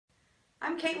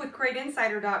I'm Kate with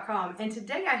CrateInsider.com, and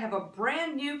today I have a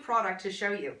brand new product to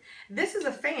show you. This is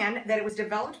a fan that it was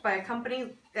developed by a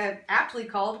company aptly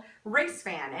called Race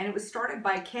Fan, and it was started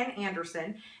by Ken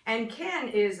Anderson. And Ken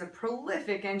is a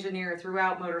prolific engineer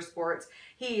throughout motorsports.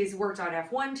 He's worked on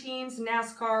F1 teams,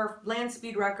 NASCAR, land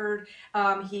speed record.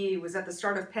 He was at the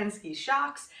start of Penske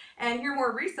Shocks, and here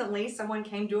more recently, someone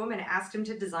came to him and asked him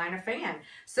to design a fan.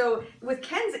 So with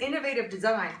Ken's innovative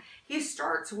design, he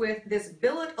starts with this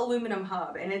billet aluminum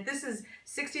hub, and this is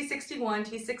 6061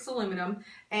 T6 aluminum,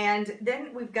 and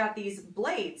then we've got these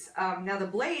blades. Now the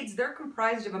blades, they're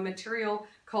comprised of a material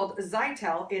called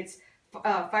Zytel. It's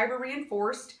fiber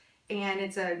reinforced, and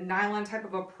it's a nylon type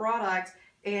of a product,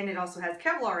 and it also has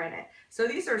Kevlar in it. So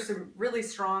these are some really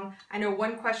strong. I know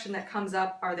one question that comes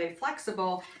up, are they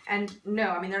flexible? And no,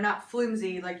 I mean, they're not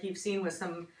flimsy like you've seen with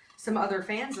some other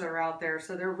fans that are out there.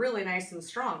 So they're really nice and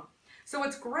strong. So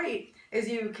what's great is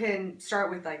you can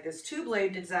start with like this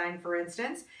 2-blade design, for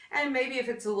instance, and maybe if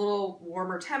it's a little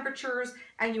warmer temperatures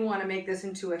and you want to make this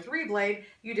into a 3-blade,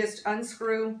 you just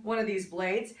unscrew one of these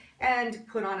blades and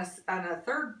put on a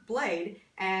 3rd blade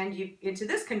and you into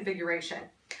this configuration.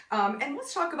 And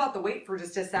let's talk about the weight for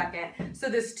just a second. So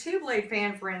this 2-blade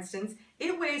fan, for instance,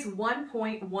 it weighs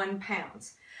 1.1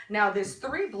 pounds. Now this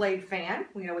 3-blade fan,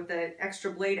 with the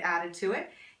extra blade added to it,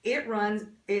 it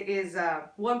is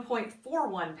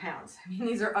 1.41 pounds. I mean,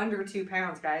 these are under 2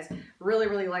 pounds, guys. Really,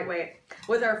 really lightweight.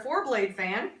 With our 4-blade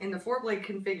fan, in the 4-blade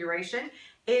configuration,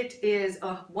 it is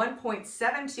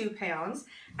 1.72 pounds.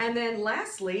 And then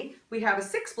lastly, we have a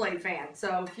 6-blade fan.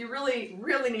 So if you really,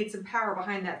 really need some power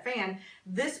behind that fan,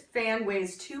 this fan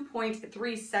weighs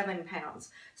 2.37 pounds.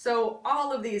 So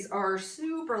all of these are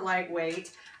super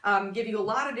lightweight, give you a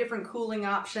lot of different cooling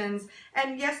options.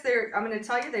 And yes, I'm going to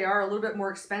tell you, they are a little bit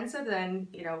more expensive than,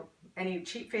 any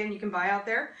cheap fan you can buy out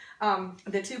there.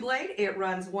 The 2-blade, it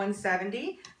runs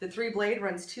 $170. The 3-blade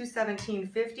runs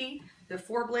 $217.50. The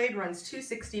 4-blade runs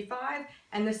 $265,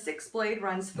 and the 6-blade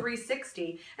runs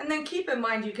 $360. And then keep in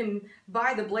mind you can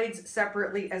buy the blades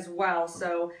separately as well.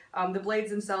 So the blades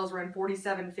themselves run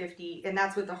 $47.50, and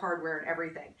that's with the hardware and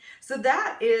everything. So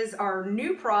that is our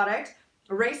new product,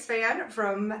 Race Fan,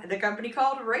 from the company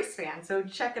called Race Fan. So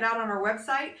check it out on our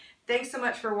website. Thanks so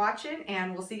much for watching,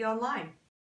 and we'll see you online.